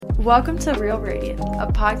Welcome to Real Radiant, a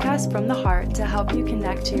podcast from the heart to help you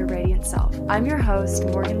connect to your radiant self. I'm your host,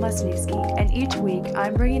 Morgan Lesniewski, and each week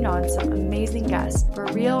I'm bringing on some amazing guests for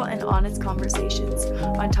real and honest conversations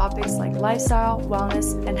on topics like lifestyle,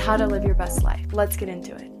 wellness, and how to live your best life. Let's get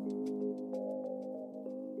into it.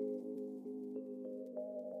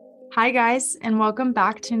 Hi guys, and welcome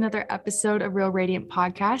back to another episode of Real Radiant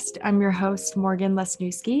Podcast. I'm your host, Morgan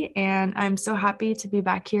Lesniewski, and I'm so happy to be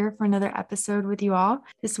back here for another episode with you all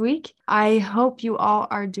this week. I hope you all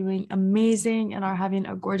are doing amazing and are having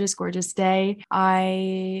a gorgeous, gorgeous day.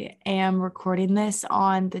 I am recording this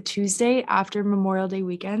on the Tuesday after Memorial Day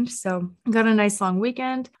weekend, so got a nice long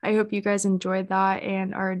weekend. I hope you guys enjoyed that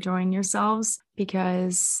and are enjoying yourselves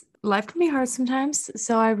because life can be hard sometimes.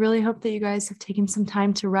 So I really hope that you guys have taken some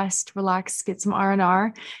time to rest, relax, get some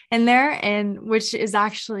R&R in there, and which is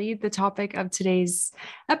actually the topic of today's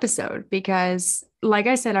episode, because like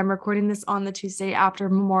I said, I'm recording this on the Tuesday after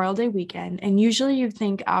Memorial Day weekend. And usually you'd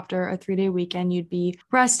think after a 3-day weekend, you'd be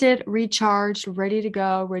rested, recharged, ready to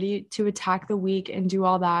go, ready to attack the week and do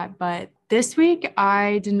all that. But this week,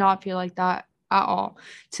 I did not feel like that at all.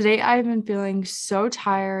 Today, I've been feeling so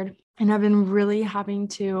tired. And I've been really having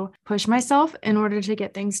to push myself in order to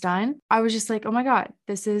get things done. I was just like, oh my God,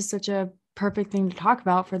 this is such a perfect thing to talk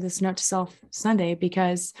about for this Note to Self Sunday,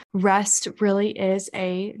 because rest really is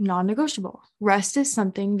a non-negotiable. Rest is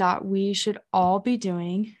something that we should all be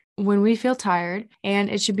doing when we feel tired. And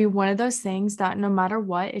it should be one of those things that no matter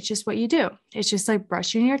what, it's just what you do. It's just like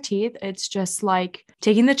brushing your teeth. It's just like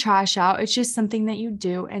taking the trash out. It's just something that you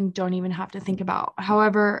do and don't even have to think about.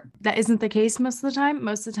 However, that isn't the case most of the time.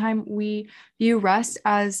 Most of the time we view rest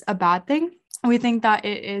as a bad thing. We think that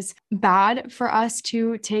it is bad for us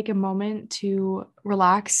to take a moment to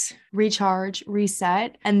relax, recharge,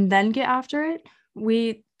 reset, and then get after it.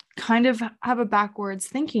 We kind of have a backwards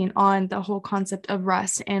thinking on the whole concept of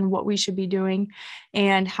rest and what we should be doing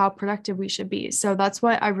and how productive we should be. So that's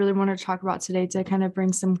what I really want to talk about today, to kind of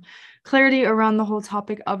bring some clarity around the whole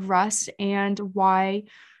topic of rest and why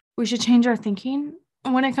we should change our thinking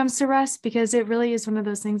when it comes to rest, because it really is one of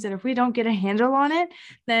those things that if we don't get a handle on it,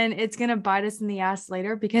 then it's going to bite us in the ass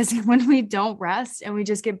later, because when we don't rest and we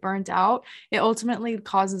just get burnt out, it ultimately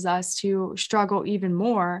causes us to struggle even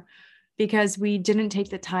more, because we didn't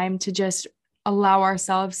take the time to just allow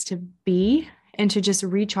ourselves to be and to just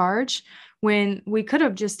recharge, when we could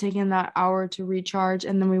have just taken that hour to recharge,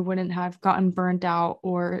 and then we wouldn't have gotten burnt out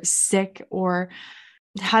or sick or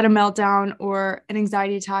had a meltdown or an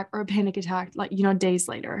anxiety attack or a panic attack, days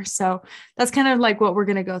later. So that's kind of like what we're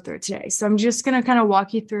going to go through today. So I'm just going to kind of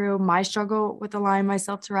walk you through my struggle with allowing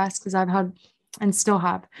myself to rest, because I've had and still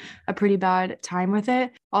have a pretty bad time with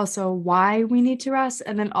it. Also, why we need to rest,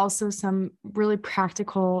 and then also some really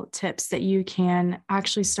practical tips that you can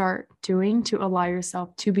actually start doing to allow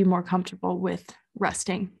yourself to be more comfortable with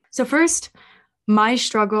resting. So first, my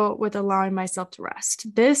struggle with allowing myself to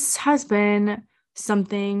rest. This has been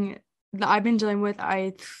something that I've been dealing with,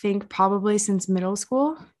 I think, probably since middle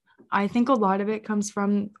school. I think a lot of it comes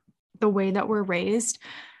from the way that we're raised,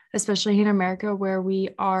 especially in America, where we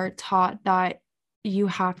are taught that you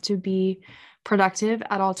have to be productive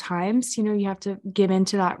at all times. You have to give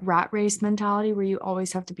into that rat race mentality where you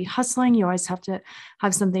always have to be hustling. You always have to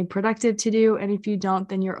have something productive to do. And if you don't,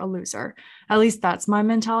 then you're a loser. At least that's my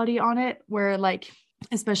mentality on it, where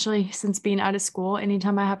especially since being out of school,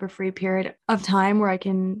 anytime I have a free period of time where I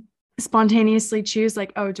can spontaneously choose,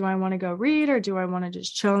 do I want to go read, or do I want to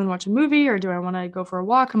just chill and watch a movie, or do I want to go for a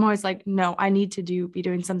walk? I'm always like, no, I need to be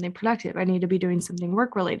doing something productive. I need to be doing something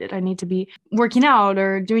work related. I need to be working out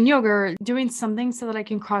or doing yoga or doing something so that I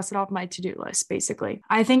can cross it off my to-do list, basically.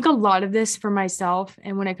 I think a lot of this for myself,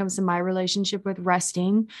 and when it comes to my relationship with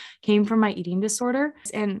resting, came from my eating disorder.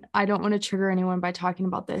 And I don't want to trigger anyone by talking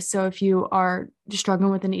about this. So if you are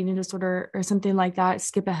struggling with an eating disorder or something like that,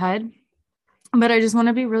 skip ahead. But I just want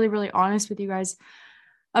to be really, really honest with you guys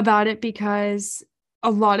about it, because a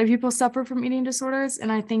lot of people suffer from eating disorders. And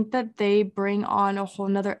I think that they bring on a whole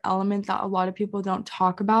nother element that a lot of people don't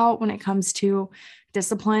talk about when it comes to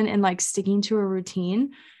discipline and sticking to a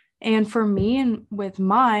routine. And for me and with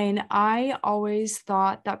mine, I always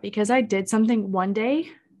thought that because I did something one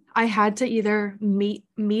day, I had to either meet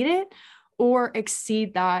it or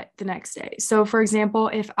exceed that the next day. So for example,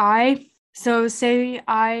 say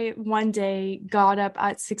I one day got up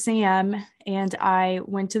at 6 a.m. and I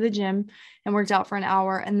went to the gym and worked out for an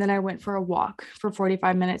hour, and then I went for a walk for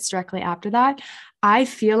 45 minutes directly after that. I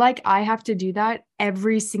feel like I have to do that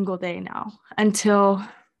every single day now until,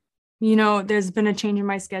 there's been a change in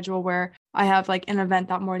my schedule where I have an event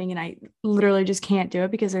that morning and I literally just can't do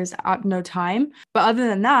it because there's no time. But other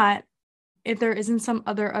than that, if there isn't some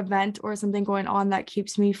other event or something going on that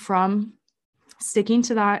keeps me from sticking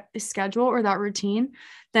to that schedule or that routine,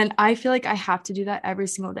 then I feel like I have to do that every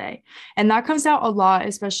single day. And that comes out a lot,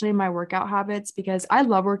 especially in my workout habits, because I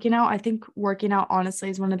love working out. I think working out, honestly,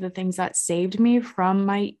 is one of the things that saved me from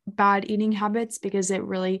my bad eating habits, because it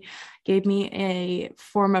really gave me a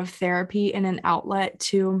form of therapy and an outlet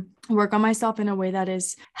to work on myself in a way that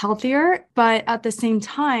is healthier. But at the same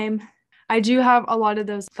time, I do have a lot of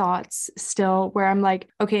those thoughts still where I'm like,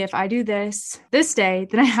 okay, if I do this day,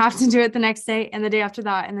 then I have to do it the next day and the day after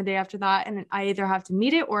that and the day after that. And I either have to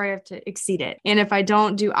meet it or I have to exceed it. And if I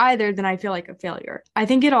don't do either, then I feel like a failure. I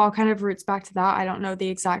think it all kind of roots back to that. I don't know the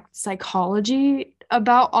exact psychology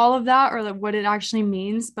about all of that or like what it actually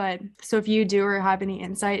means. But so if you do or have any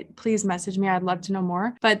insight, please message me. I'd love to know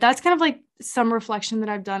more. But that's kind of like some reflection that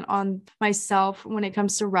I've done on myself when it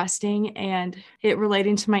comes to resting and it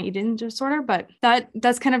relating to my eating disorder. But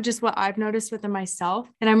that's kind of just what I've noticed within myself.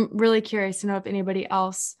 And I'm really curious to know if anybody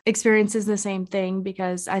else experiences the same thing,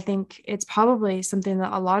 because I think it's probably something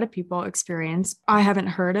that a lot of people experience. I haven't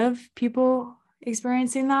heard of people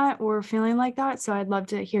experiencing that or feeling like that. So I'd love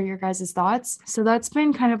to hear your guys' thoughts. So that's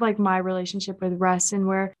been kind of like my relationship with rest, and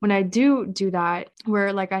where when I do that,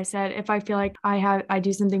 where like I said, if I feel like I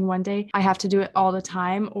do something one day, I have to do it all the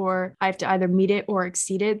time, or I have to either meet it or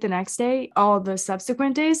exceed it the next day, all the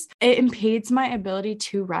subsequent days, it impedes my ability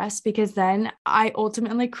to rest, because then I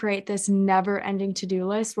ultimately create this never ending to-do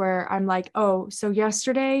list where I'm like, oh, so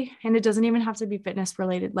yesterday, and it doesn't even have to be fitness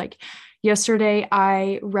related, like yesterday,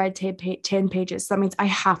 I read 10 pages. So that means I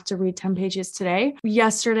have to read 10 pages today.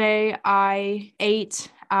 Yesterday, I ate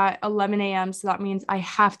at 11 a.m. So that means I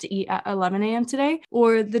have to eat at 11 a.m. today.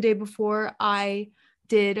 Or the day before, I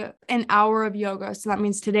did an hour of yoga. So that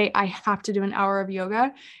means today I have to do an hour of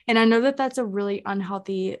yoga. And I know that that's a really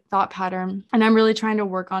unhealthy thought pattern. And I'm really trying to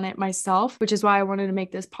work on it myself, which is why I wanted to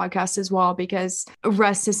make this podcast as well, because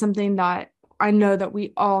rest is something that I know that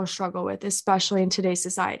we all struggle with, especially in today's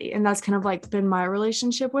society. And that's kind of like been my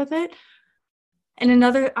relationship with it. And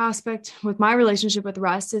another aspect with my relationship with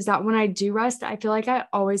rest is that when I do rest, I feel like I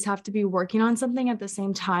always have to be working on something at the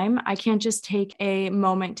same time. I can't just take a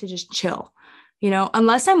moment to just chill,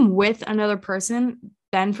 unless I'm with another person.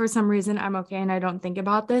 Then for some reason I'm okay and I don't think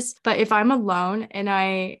about this. But if I'm alone and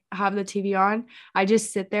I have the TV on, I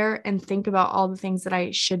just sit there and think about all the things that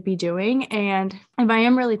I should be doing. And if I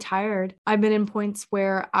am really tired, I've been in points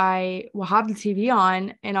where I will have the TV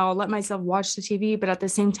on and I'll let myself watch the TV. But at the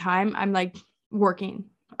same time, I'm like working.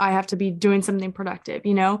 I have to be doing something productive,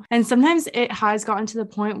 And sometimes it has gotten to the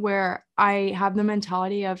point where I have the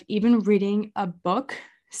mentality of even reading a book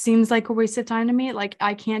seems like a waste of time to me. Like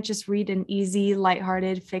I can't just read an easy,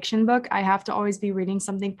 lighthearted fiction book. I have to always be reading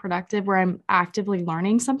something productive where I'm actively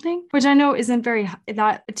learning something, which I know isn't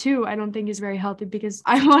that too, I don't think is very healthy, because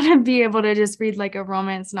I want to be able to just read like a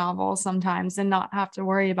romance novel sometimes and not have to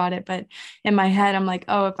worry about it. But in my head, I'm like,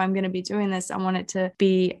 oh, if I'm going to be doing this, I want it to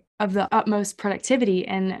be of the utmost productivity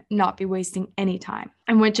and not be wasting any time.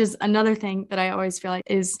 And which is another thing that I always feel like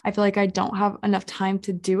is I feel like I don't have enough time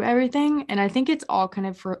to do everything. And I think it's all kind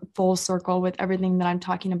of for full circle with everything that I'm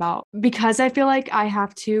talking about, because I feel like I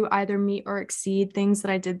have to either meet or exceed things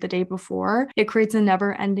that I did the day before. It creates a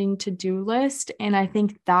never ending to-do list. And I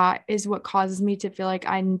think that is what causes me to feel like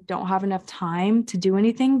I don't have enough time to do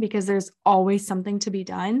anything, because there's always something to be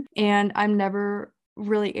done. And I'm never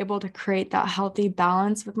really able to create that healthy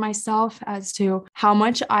balance with myself as to how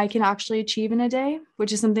much I can actually achieve in a day,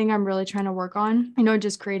 which is something I'm really trying to work on,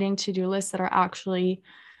 just creating to-do lists that are actually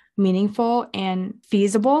meaningful and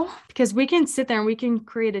feasible, because we can sit there and we can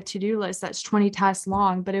create a to-do list that's 20 tasks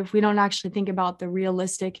long. But if we don't actually think about the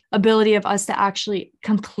realistic ability of us to actually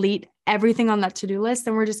complete everything on that to-do list,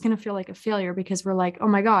 then we're just going to feel like a failure, because we're like, oh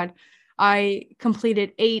my God, I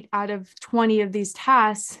completed 8 out of 20 of these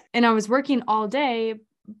tasks and I was working all day,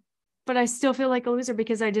 but I still feel like a loser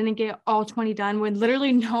because I didn't get all 20 done, when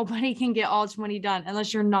literally nobody can get all 20 done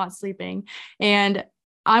unless you're not sleeping. And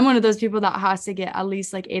I'm one of those people that has to get at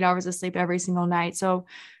least like 8 hours of sleep every single night. So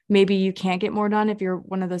maybe you can't get more done if you're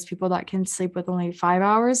one of those people that can sleep with only 5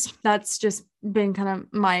 hours. That's just been kind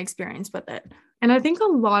of my experience with it. And I think a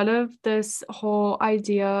lot of this whole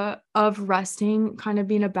idea of resting kind of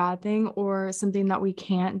being a bad thing or something that we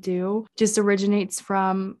can't do just originates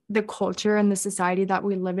from the culture and the society that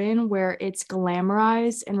we live in, where it's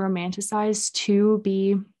glamorized and romanticized to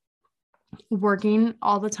be working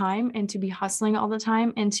all the time and to be hustling all the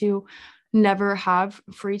time and to never have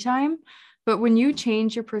free time. But when you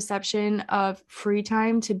change your perception of free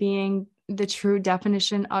time to being the true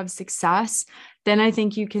definition of success, then I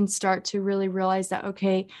think you can start to really realize that,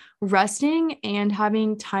 okay, resting and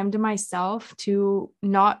having time to myself to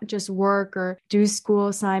not just work or do school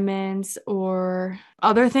assignments or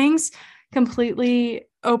other things completely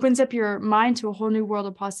opens up your mind to a whole new world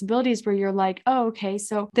of possibilities where you're like, oh, okay,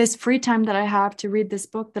 so this free time that I have to read this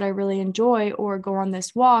book that I really enjoy, or go on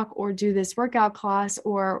this walk, or do this workout class,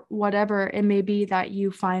 or whatever it may be that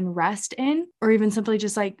you find rest in, or even simply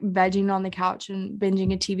just like vegging on the couch and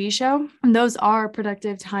binging a TV show. And those are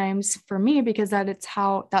productive times for me because that's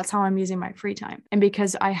how I'm using my free time. And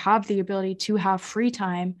because I have the ability to have free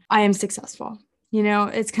time, I am successful.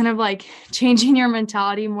 It's kind of like changing your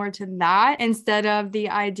mentality more to that instead of the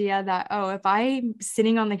idea that, oh, if I'm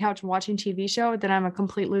sitting on the couch watching TV show, then I'm a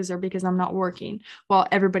complete loser because I'm not working while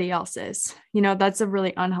everybody else is. That's a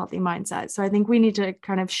really unhealthy mindset. So I think we need to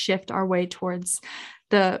kind of shift our way towards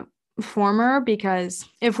the former, because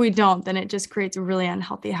if we don't, then it just creates really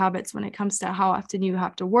unhealthy habits when it comes to how often you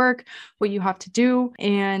have to work, what you have to do,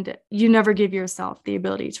 and you never give yourself the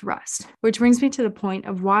ability to rest. Which brings me to the point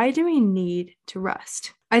of, why do we need to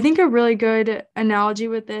rest? I think a really good analogy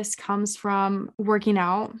with this comes from working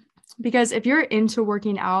out. Because if you're into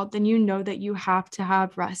working out, then you know that you have to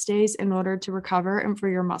have rest days in order to recover and for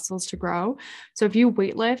your muscles to grow. So if you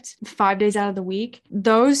weightlift 5 days out of the week,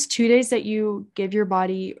 those 2 days that you give your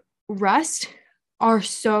body rest are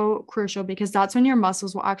so crucial, because that's when your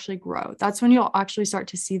muscles will actually grow. That's when you'll actually start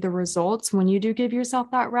to see the results when you do give yourself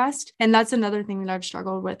that rest. And that's another thing that I've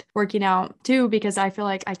struggled with working out too, because I feel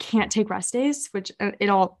like I can't take rest days, which it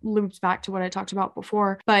all loops back to what I talked about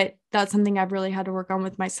before. But that's something I've really had to work on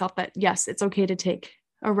with myself, that yes, it's okay to take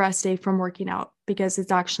a rest day from working out because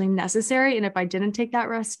it's actually necessary. And if I didn't take that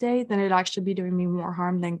rest day, then it'd actually be doing me more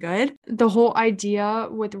harm than good. The whole idea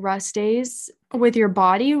with rest days with your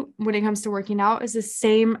body when it comes to working out is the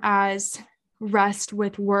same as rest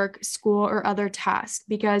with work, school, or other tasks,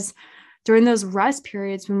 because during those rest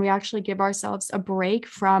periods, when we actually give ourselves a break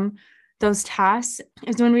from those tasks,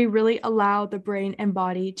 is when we really allow the brain and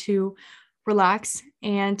body to relax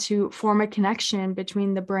and to form a connection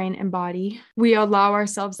between the brain and body. We allow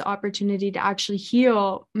ourselves the opportunity to actually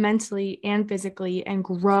heal mentally and physically and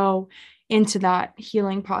grow into that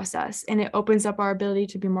healing process. And it opens up our ability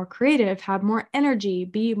to be more creative, have more energy,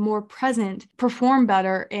 be more present, perform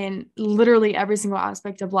better in literally every single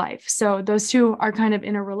aspect of life. So those two are kind of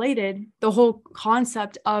interrelated. The whole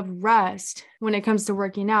concept of rest when it comes to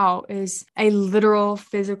working out is a literal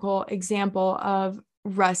physical example of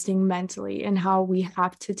resting mentally, and how we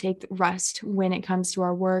have to take rest when it comes to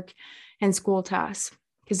our work and school tasks.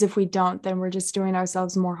 Because if we don't, then we're just doing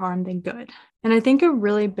ourselves more harm than good. And I think a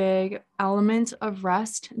really big element of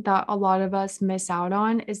rest that a lot of us miss out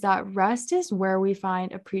on is that rest is where we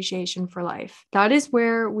find appreciation for life. That is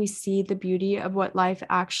where we see the beauty of what life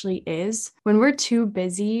actually is. When we're too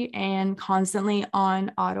busy and constantly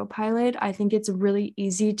on autopilot, I think it's really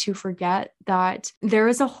easy to forget that there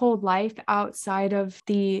is a whole life outside of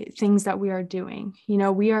the things that we are doing.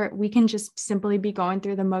 We can just simply be going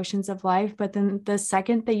through the motions of life, but then the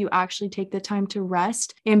second that you actually take the time to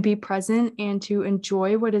rest and be present and to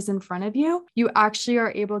enjoy what is in front of you, you actually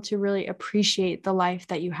are able to really appreciate the life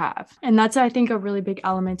that you have. And that's, I think, a really big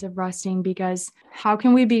element of resting, because how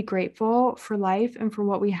can we be grateful for life and for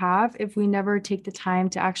what we have if we never take the time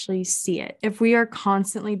to actually see it? If we are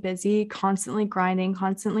constantly busy, constantly grinding,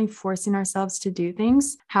 constantly forcing ourselves to do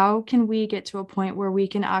things, how can we get to a point where we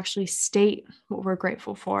can actually state what we're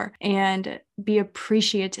grateful for and be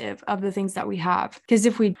appreciative of the things that we have? Because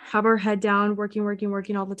if we have our head down,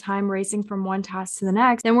 working all the time, racing from one task to the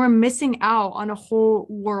next, then we're missing out on a whole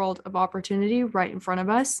world of opportunity right in front of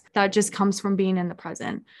us that just comes from being in the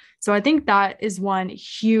present. So I think that is one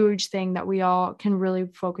huge thing that we all can really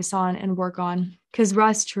focus on and work on, because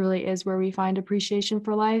rest truly is where we find appreciation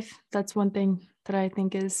for life. That's one thing that I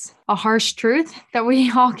think is a harsh truth that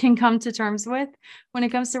we all can come to terms with when it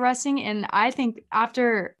comes to resting. And I think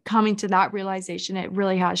after coming to that realization, it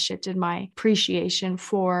really has shifted my appreciation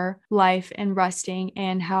for life and resting,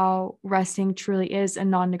 and how resting truly is a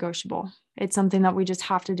non-negotiable. It's something that we just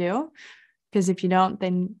have to do. Because if you don't,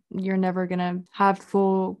 then you're never going to have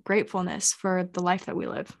full gratefulness for the life that we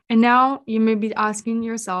live. And now you may be asking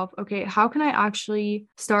yourself, okay, how can I actually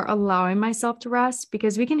start allowing myself to rest?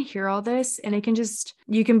 Because we can hear all this and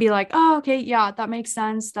you can be like, oh, okay, yeah, that makes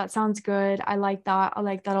sense. That sounds good. I like that. I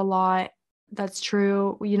like that a lot. That's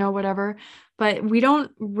true, whatever. But we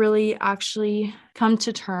don't really actually come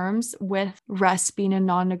to terms with rest being a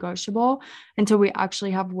non-negotiable until we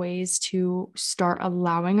actually have ways to start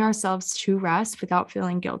allowing ourselves to rest without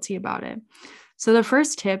feeling guilty about it. So the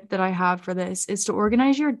first tip that I have for this is to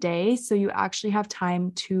organize your day so you actually have time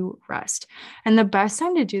to rest. And the best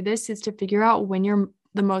time to do this is to figure out when you're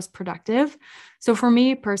the most productive. So for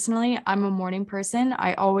me personally, I'm a morning person.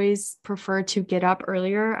 I always prefer to get up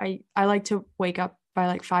earlier. I like to wake up by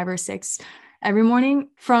like 5 or 6 every morning.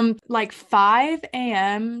 From like 5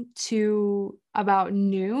 a.m. to about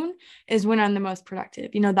noon is when I'm the most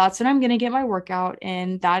productive. That's when I'm going to get my workout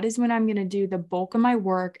in. That is when I'm going to do the bulk of my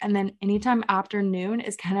work. And then anytime after noon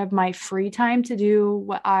is kind of my free time to do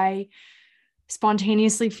what I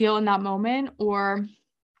spontaneously feel in that moment, or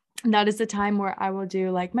that is the time where I will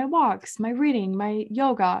do like my walks, my reading, my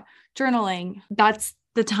yoga, journaling. That's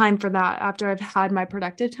the time for that after I've had my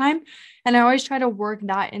productive time. And I always try to work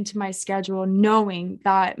that into my schedule, knowing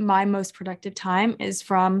that my most productive time is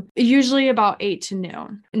from usually about 8 to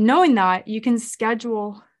noon. Knowing that you can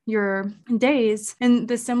schedule your days in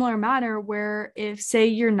the similar manner where if say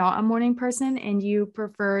you're not a morning person and you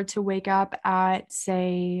prefer to wake up at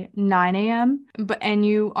say 9 a.m. and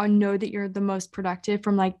you know that you're the most productive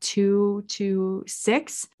from like 2 to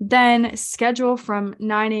 6, then schedule from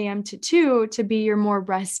 9 a.m. to 2 to be your more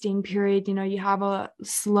resting period. You have a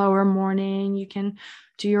slower morning, you can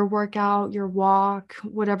do your workout, your walk,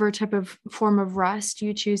 whatever type of form of rest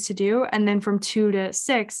you choose to do. And then from 2 to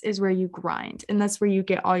 6 is where you grind. And that's where you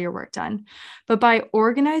get all your work done. But by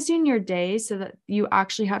organizing your day so that you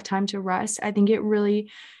actually have time to rest, I think it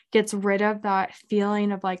really gets rid of that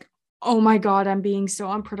feeling of like, oh my God, I'm being so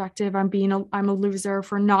unproductive. I'm a loser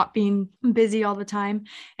for not being busy all the time.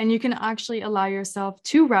 And you can actually allow yourself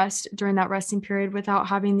to rest during that resting period without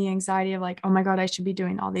having the anxiety of like, oh my God, I should be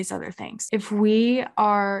doing all these other things. If we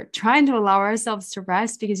are trying to allow ourselves to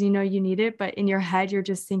rest because you need it, but in your head, you're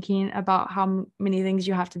just thinking about how many things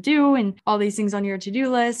you have to do and all these things on your to-do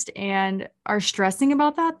list and are stressing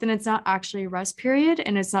about that, then it's not actually a rest period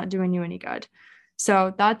and it's not doing you any good.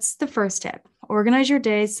 So that's the first tip. Organize your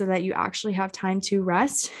days so that you actually have time to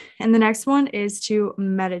rest. And the next one is to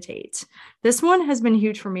meditate. This one has been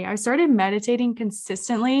huge for me. I started meditating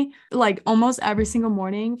consistently, like almost every single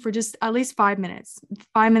morning for just at least 5 minutes.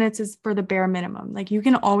 5 minutes is for the bare minimum. Like you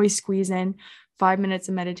can always squeeze in 5 minutes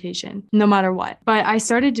of meditation, no matter what. But I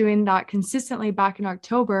started doing that consistently back in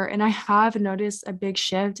October, and I have noticed a big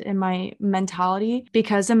shift in my mentality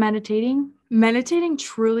because of meditating. Meditating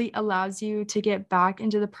truly allows you to get back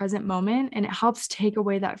into the present moment, and it helps take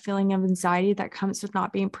away that feeling of anxiety that comes with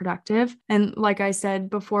not being productive. And like I said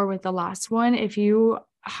before with the last one, if you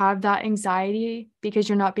have that anxiety because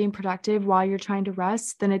you're not being productive while you're trying to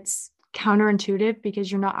rest, then it's counterintuitive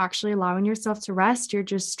because you're not actually allowing yourself to rest. You're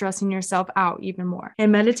just stressing yourself out even more.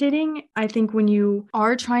 And meditating, I think when you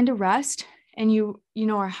are trying to rest and you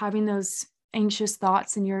are having those anxious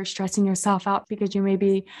thoughts and you're stressing yourself out because you may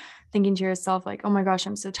be thinking to yourself like, oh my gosh,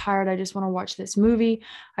 I'm so tired. I just want to watch this movie.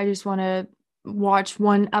 I just want to watch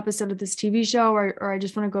one episode of this TV show, or I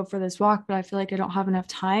just want to go for this walk, but I feel like I don't have enough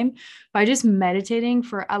time. By just meditating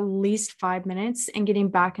for at least 5 minutes and getting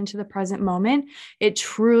back into the present moment, it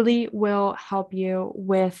truly will help you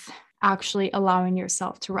with actually allowing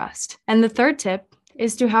yourself to rest. And the third tip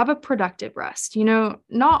is to have a productive rest. Not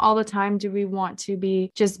all the time do we want to be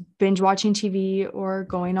just binge watching TV or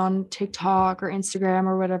going on TikTok or Instagram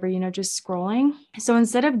or whatever, just scrolling. So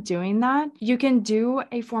instead of doing that, you can do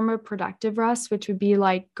a form of productive rest, which would be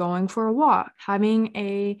like going for a walk, having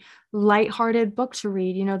a lighthearted book to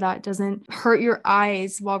read, that doesn't hurt your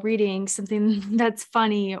eyes while reading, something that's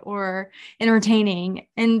funny or entertaining.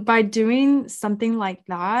 And by doing something like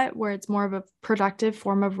that, where it's more of a productive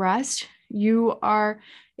form of rest, you are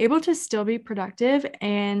able to still be productive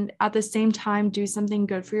and at the same time do something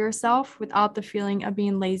good for yourself without the feeling of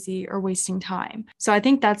being lazy or wasting time. So I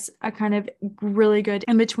think that's a kind of really good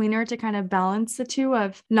in-betweener to kind of balance the two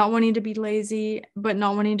of not wanting to be lazy, but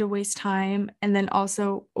not wanting to waste time, and then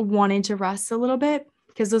also wanting to rest a little bit.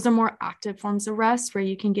 Because those are more active forms of rest where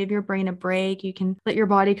you can give your brain a break. You can let your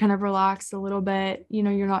body kind of relax a little bit.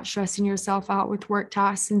 You're not stressing yourself out with work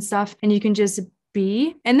tasks and stuff, and you can just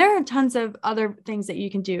be. And there are tons of other things that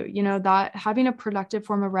you can do, that having a productive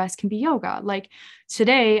form of rest can be yoga. Like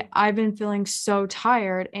today, I've been feeling so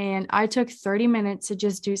tired and I took 30 minutes to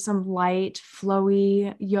just do some light,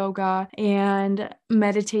 flowy yoga and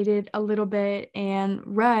meditated a little bit and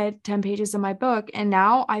read 10 pages of my book. And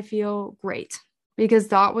now I feel great, because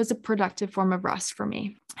that was a productive form of rest for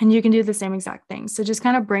me. And you can do the same exact thing. So just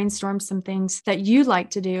kind of brainstorm some things that you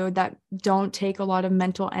like to do that don't take a lot of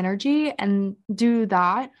mental energy, and do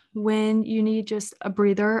that when you need just a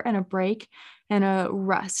breather and a break, and a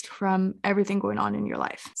rest from everything going on in your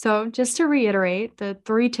life. So just to reiterate, the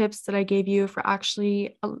 3 tips that I gave you for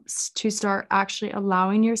actually to start actually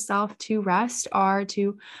allowing yourself to rest are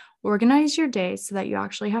to organize your day so that you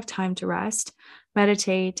actually have time to rest,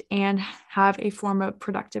 meditate, and have a form of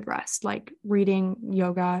productive rest, like reading,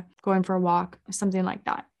 yoga, going for a walk, something like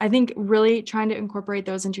that. I think really trying to incorporate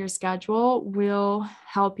those into your schedule will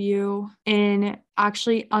help you in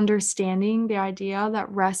actually understanding the idea that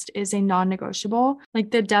rest is a non-negotiable.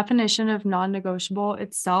 Like the definition of non-negotiable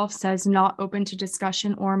itself says not open to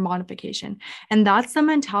discussion or modification. And that's the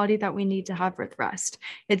mentality that we need to have with rest.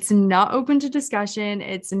 It's not open to discussion.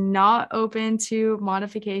 It's not open to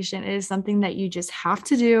modification. It is something that you just have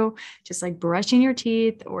to do, just like brushing your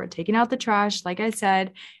teeth or taking out the trash. Like I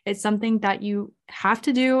said, it's something that you have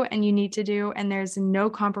to do and you need to do, and there's no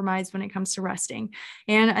compromise when it comes to resting.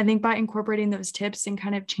 And I think by incorporating those tips and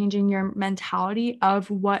kind of changing your mentality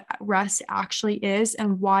of what rest actually is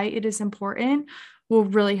and why it is important will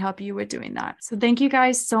really help you with doing that. So thank you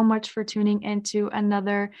guys so much for tuning into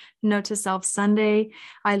another Note to Self Sunday.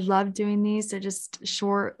 I love doing these. They're just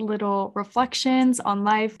short little reflections on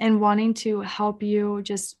life and wanting to help you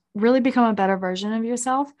just really become a better version of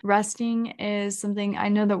yourself. Resting is something I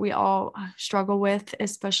know that we all struggle with,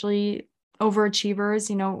 especially overachievers.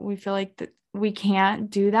 You know, we feel like that we can't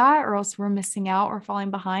do that or else we're missing out or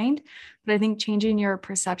falling behind. But I think changing your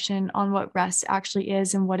perception on what rest actually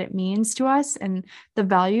is and what it means to us and the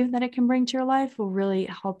value that it can bring to your life will really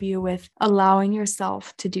help you with allowing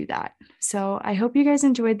yourself to do that. So I hope you guys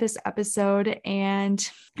enjoyed this episode, and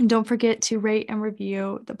don't forget to rate and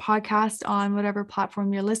review the podcast on whatever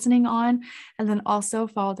platform you're listening on. And then also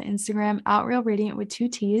follow the Instagram @RealRadiant with 2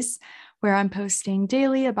 T's, where I'm posting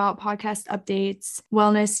daily about podcast updates,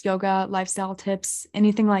 wellness, yoga, lifestyle tips,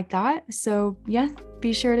 anything like that. So yeah,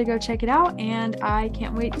 be sure to go check it out. And I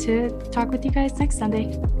can't wait to talk with you guys next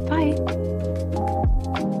Sunday. Bye.